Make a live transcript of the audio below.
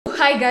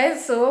Hi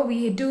guys, so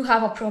we do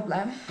have a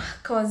problem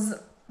because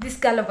this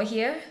girl over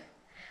here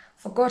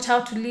forgot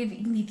how to live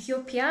in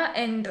Ethiopia,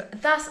 and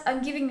thus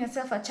I'm giving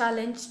myself a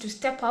challenge to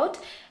step out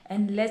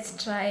and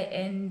let's try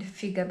and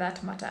figure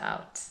that matter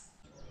out.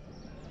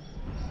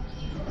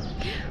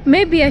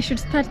 Maybe I should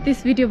start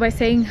this video by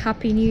saying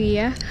Happy New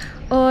Year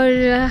or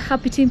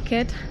Happy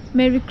Tinket,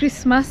 Merry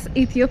Christmas,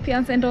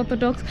 Ethiopians and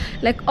Orthodox.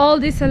 Like all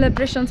these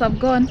celebrations have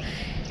gone,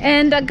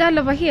 and a girl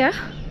over here,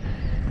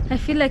 I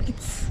feel like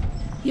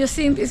you're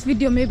seeing this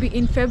video maybe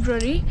in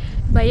February,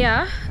 but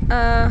yeah,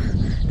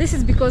 this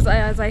is because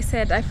as I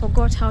said, I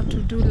forgot how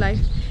to do life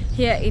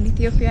here in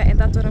Ethiopia, and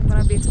that's what I'm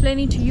gonna be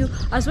explaining to you,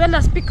 as well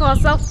as pick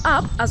ourselves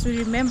up as we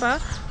remember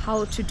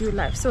how to do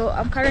life. So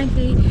I'm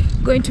currently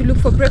going to look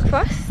for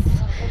breakfast.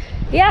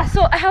 Yeah,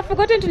 so I have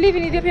forgotten to live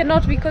in Ethiopia,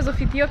 not because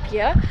of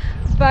Ethiopia,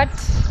 but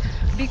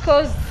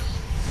because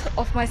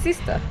of my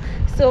sister.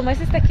 So my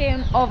sister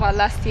came over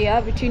last year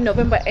between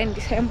November and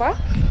December,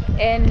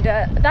 and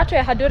that way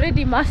I had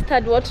already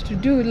mastered what to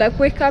do. Like,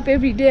 wake up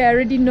every day, I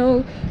already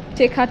know,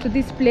 take her to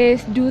this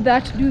place, do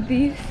that, do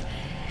this.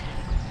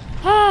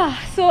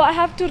 So I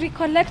have to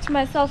recollect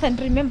myself and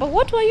remember,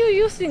 what were you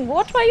using,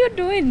 what were you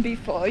doing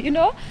before, you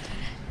know?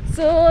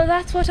 So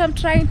that's what I'm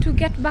trying to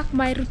get back,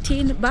 my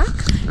routine back.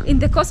 In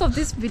the course of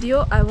this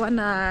video, I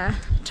wanna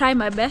try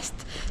my best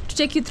to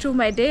take you through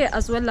my day,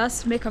 as well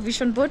as make a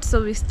vision board,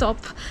 so we stop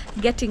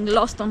getting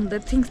lost on the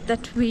things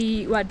that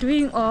we were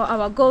doing or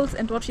our goals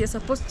and what we are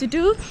supposed to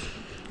do.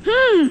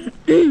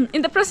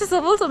 In the process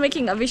of also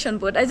making a vision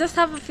board, I just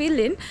have a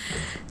feeling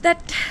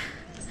that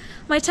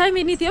my time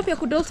in Ethiopia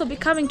could also be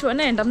coming to an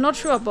end. I'm not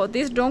sure about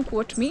this, don't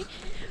quote me,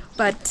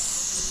 but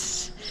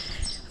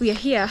we are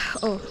here.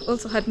 Oh,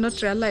 also had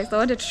not realized, I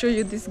wanted to show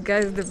you this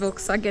guy, the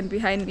Volkswagen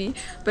behind me,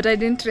 but I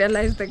didn't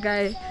realize the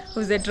guy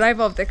who's the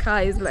driver of the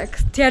car is like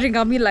staring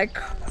at me like,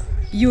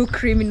 you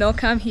criminal,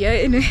 come here.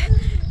 Anyway,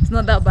 it's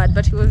not that bad,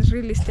 but he was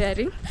really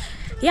staring.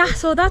 Yeah,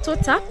 so that's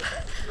what's up.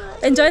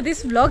 Enjoy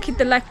this vlog, hit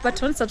the like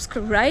button,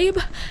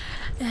 subscribe.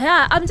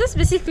 Yeah, I'm just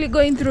basically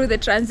going through the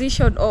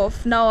transition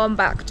of now I'm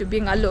back to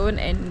being alone,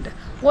 and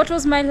what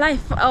was my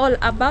life all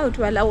about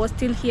while I was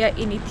still here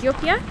in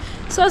Ethiopia.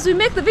 So as we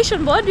make the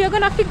vision board, we are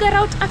gonna figure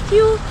out a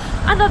few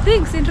other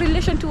things in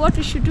relation to what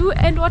we should do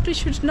and what we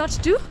should not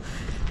do.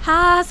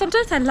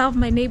 Sometimes I love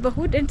my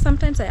neighborhood and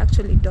sometimes I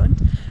actually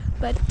don't,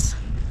 but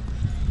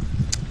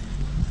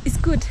it's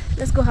good.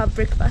 Let's go have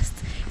breakfast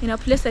in a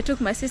place I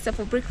took my sister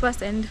for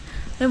breakfast, and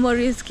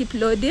memories keep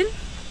loading.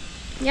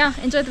 Yeah,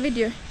 enjoy the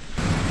video.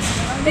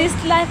 This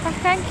life I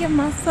can't give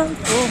myself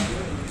home.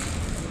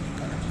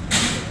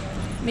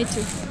 Me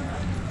too.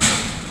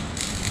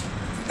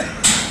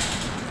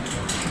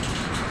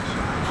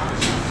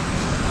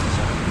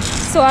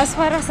 So as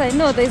far as I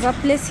know, there's a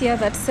place here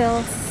that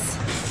sells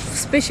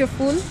special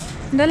food,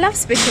 and I love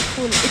special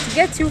food. It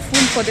gets you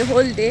full for the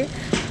whole day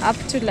up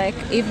to like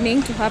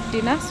evening to have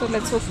dinner. So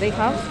let's hope they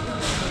have.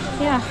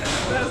 Yeah.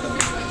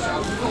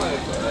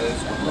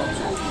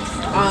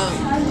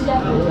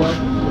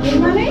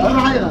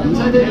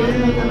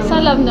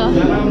 Salam no.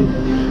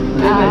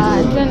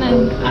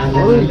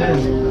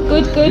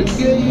 Good.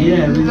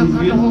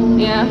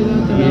 Yeah.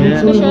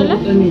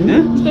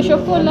 Special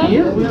food, like?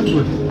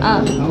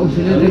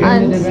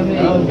 And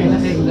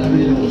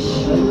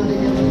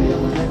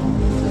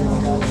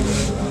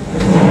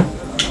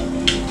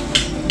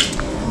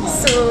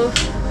so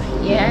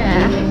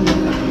yeah,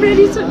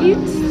 ready to eat.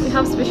 We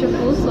have special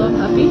food, so I'm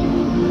happy.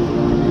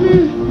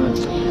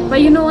 But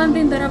you know, one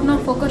thing that I've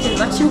not forgotten is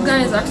that you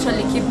guys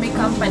actually keep me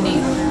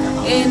company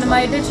in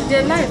my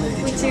day-to-day life,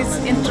 which is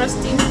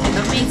interesting and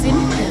amazing.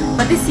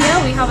 But this year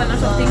we have a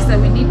lot of things that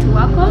we need to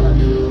work on,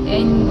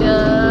 and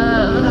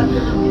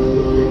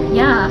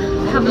yeah,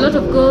 I have a lot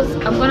of goals.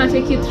 I'm gonna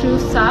take you through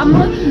some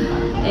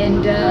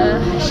and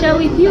share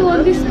with you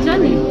on this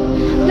journey.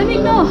 Let me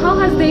know, how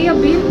has the year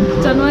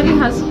been? January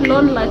has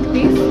flown like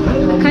this,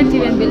 I can't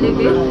even believe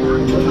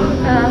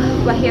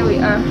it, but here we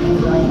are.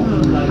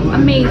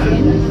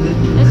 Amazing.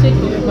 Let's wait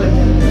for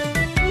the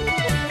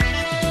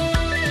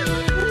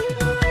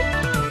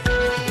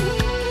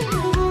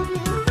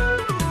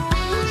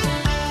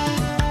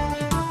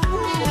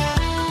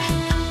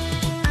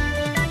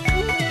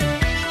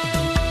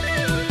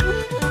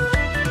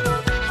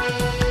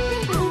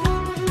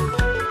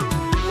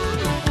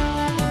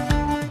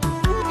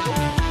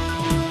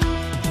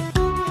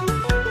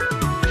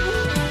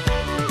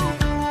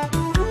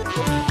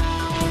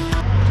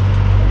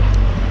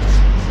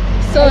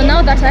So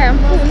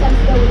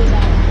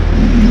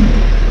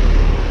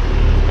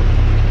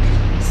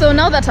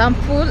now that I am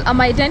full,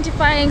 I'm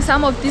identifying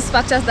some of these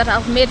factors that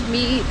have made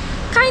me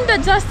kind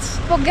of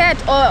just forget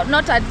or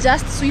not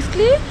adjust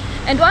swiftly,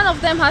 and one of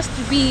them has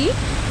to be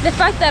the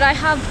fact that I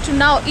have to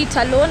now eat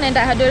alone, and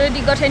I had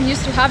already gotten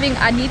used to having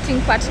an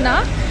eating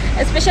partner,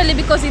 especially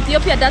because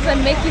Ethiopia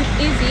doesn't make it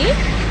easy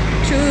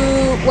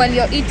when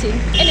you're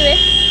eating. Anyway,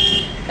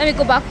 let me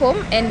go back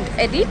home and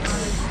edit.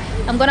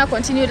 I'm gonna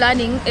continue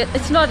learning.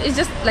 It's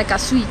just like a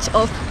switch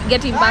of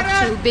getting back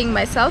to being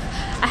myself.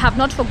 I have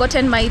not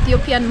forgotten my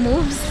Ethiopian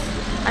moves.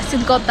 I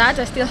still got that.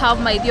 I still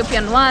have my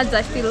Ethiopian words.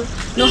 I still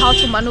know how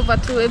to maneuver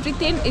through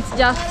everything. It's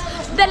just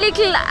the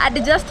little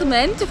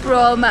adjustment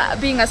from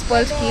being a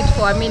spoiled kid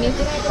for a minute.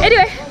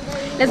 Anyway,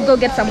 let's go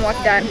get some work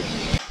done.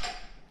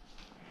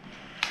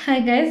 Hi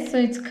guys, so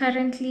it's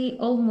currently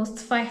almost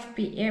 5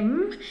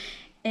 p.m.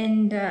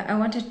 and I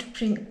wanted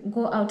to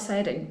go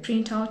outside and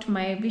print out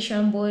my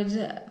vision board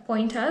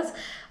pointers,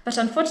 but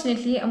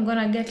unfortunately I'm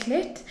gonna get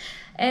late.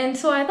 And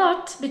so I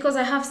thought, because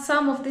I have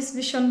some of these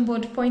vision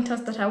board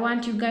pointers that I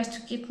want you guys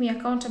to keep me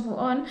accountable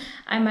on,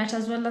 I might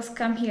as well as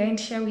come here and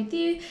share with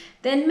you.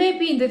 Then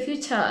maybe in the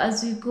future,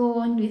 as we go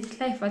on with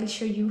life, I'll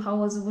show you how I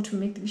was able to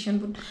make the vision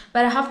board.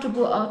 But I have to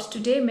go out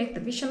today, make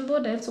the vision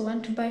board. I also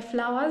want to buy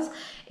flowers.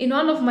 In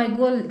one of my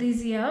goals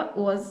this year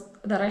was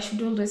that I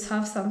should always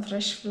have some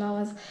fresh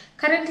flowers.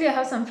 Currently, I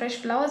have some fresh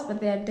flowers, but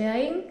they are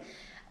dying.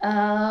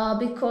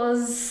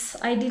 Because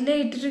I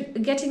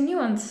delayed getting new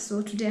ones,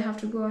 so today I have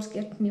to go out and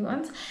get new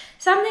ones.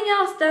 Something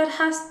else that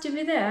has to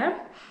be there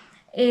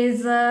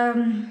is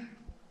I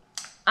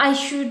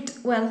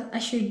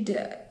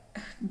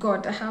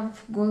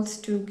have goals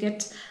to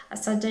get a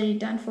surgery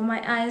done for my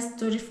eyes.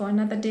 Story for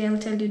another day. I'll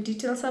tell you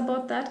details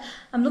about that.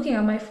 I'm looking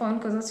at my phone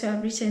because that's where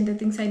I've written the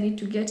things I need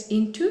to get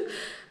into,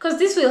 because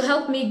this will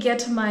help me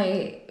get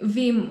my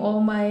vim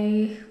or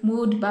my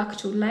mood back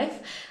to life.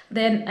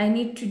 Then I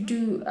need to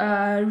do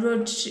a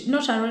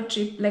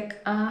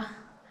like a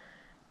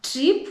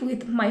trip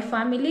with my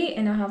family,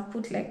 and I have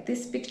put like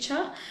this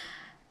picture.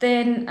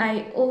 Then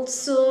I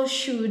also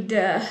should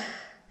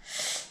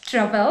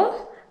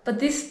travel, but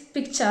this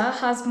picture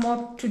has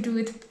more to do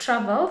with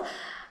travel.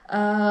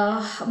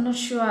 I'm not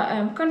sure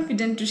I'm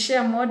confident to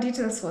share more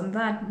details on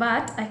that,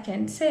 but I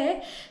can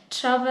say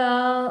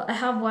travel. I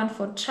have one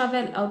for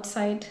travel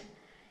outside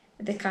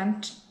the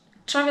country.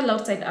 Travel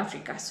outside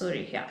Africa,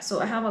 sorry. Yeah,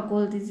 so I have a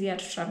goal this year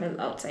to travel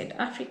outside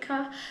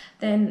Africa.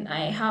 Then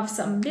I have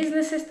some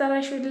businesses that I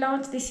should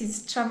launch. This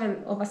is travel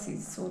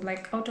overseas, so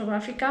like out of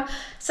Africa.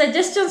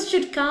 Suggestions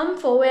should come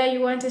for where you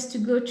want us to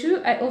go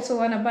to. I also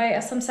want to buy a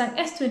Samsung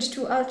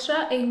S22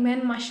 Ultra.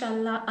 Amen,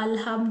 mashallah,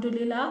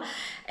 alhamdulillah.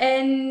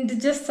 And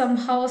just some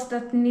house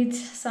that needs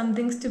some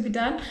things to be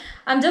done.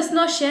 I'm just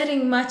not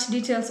sharing much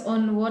details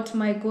on what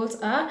my goals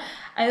are.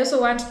 I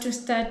also want to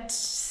start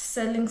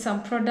selling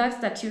some products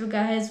that you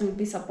guys will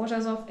be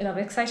supporters of, and I'm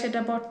excited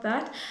about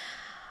that,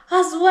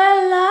 as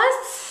well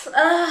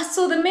as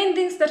so the main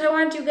things that I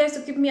want you guys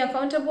to keep me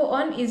accountable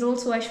on is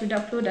also I should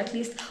upload at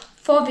least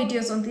 4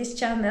 videos on this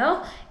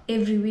channel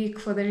every week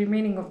for the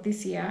remaining of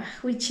this year,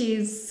 which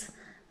is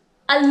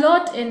a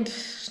lot and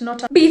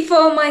not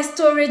before my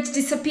storage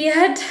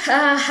disappeared.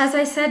 As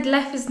I said,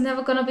 life is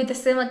never gonna be the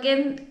same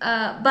again,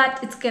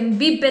 but it can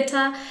be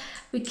better.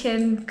 We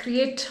can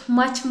create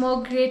much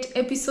more great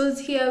episodes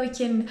here. We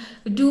can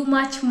do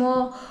much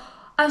more.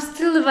 I'm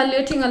still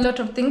evaluating a lot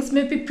of things.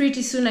 Maybe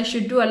pretty soon I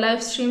should do a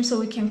live stream so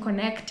we can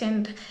connect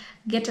and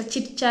get a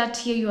chit chat,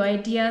 hear your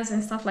ideas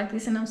and stuff like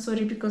this. And I'm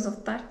sorry because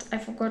of that. I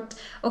forgot.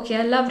 Okay,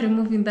 I love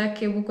removing that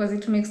cable because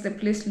it makes the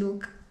place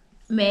look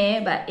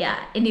meh. But yeah,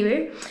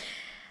 anyway.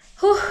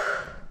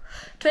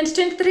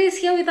 2023 is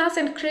here with us,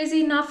 and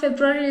crazy enough,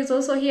 February is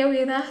also here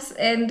with us,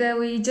 and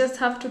we just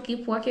have to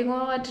keep working on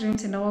our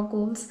dreams and our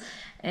goals.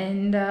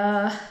 And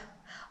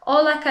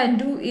all I can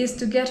do is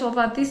to get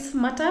over this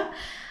matter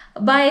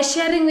by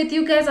sharing with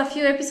you guys a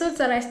few episodes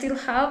that I still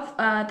have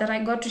that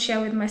I got to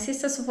share with my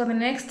sister. So for the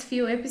next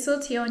few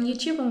episodes here on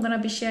YouTube, I'm gonna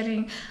be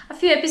sharing a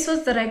few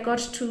episodes that I got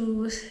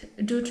to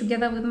do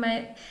together with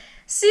my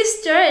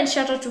sister, and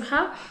shout out to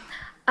her.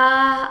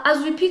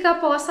 As we pick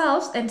up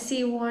ourselves and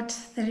see what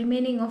the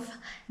remaining of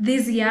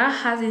this year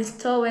has in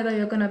store, whether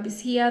you're going to be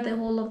here the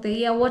whole of the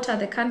year, what are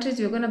the countries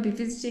you're going to be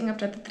visiting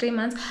after the 3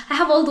 months. I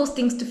have all those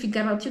things to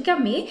figure out. You get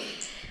me?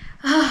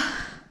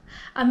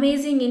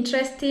 Amazing,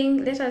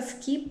 interesting. Let us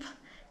keep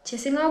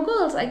chasing our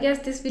goals. I guess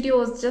this video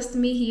was just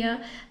me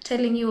here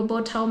telling you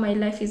about how my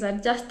life is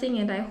adjusting,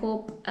 and I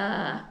hope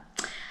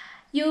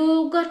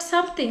you got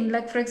something.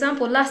 Like, for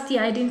example, last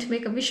year I didn't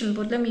make a vision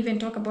board. Let me even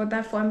talk about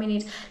that for a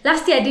minute.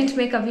 Last year I didn't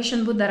make a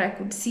vision board that I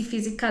could see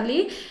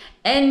physically,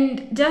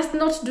 and just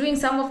not doing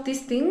some of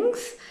these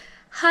things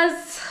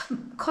has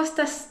caused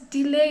us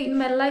delay in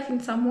my life in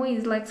some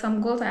ways. Like, some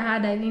goals I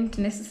had I didn't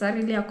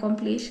necessarily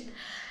accomplish.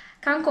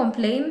 Can't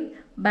complain,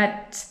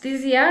 but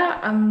this year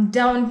I'm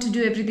down to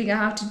do everything I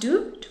have to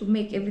do to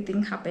make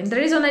everything happen. The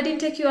reason I didn't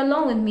take you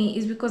along with me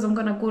is because I'm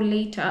gonna go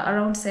later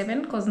around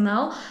 7, because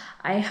now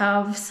I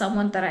have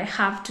someone that I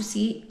have to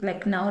see,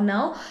 like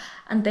now,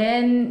 and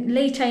then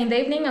later in the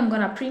evening I'm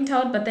gonna print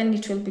out, but then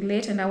it will be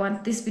late, and I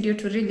want this video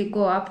to really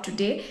go up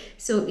today.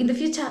 So in the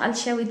future I'll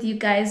share with you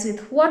guys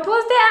with what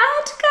was the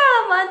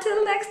outcome.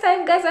 Until next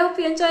time, guys, I hope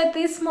you enjoyed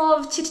this more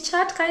of chit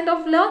chat kind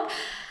of vlog.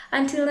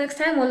 Until next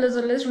time,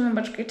 always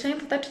remember to create time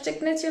for that to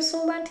ignite your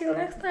soul. Until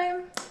next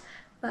time,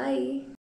 bye.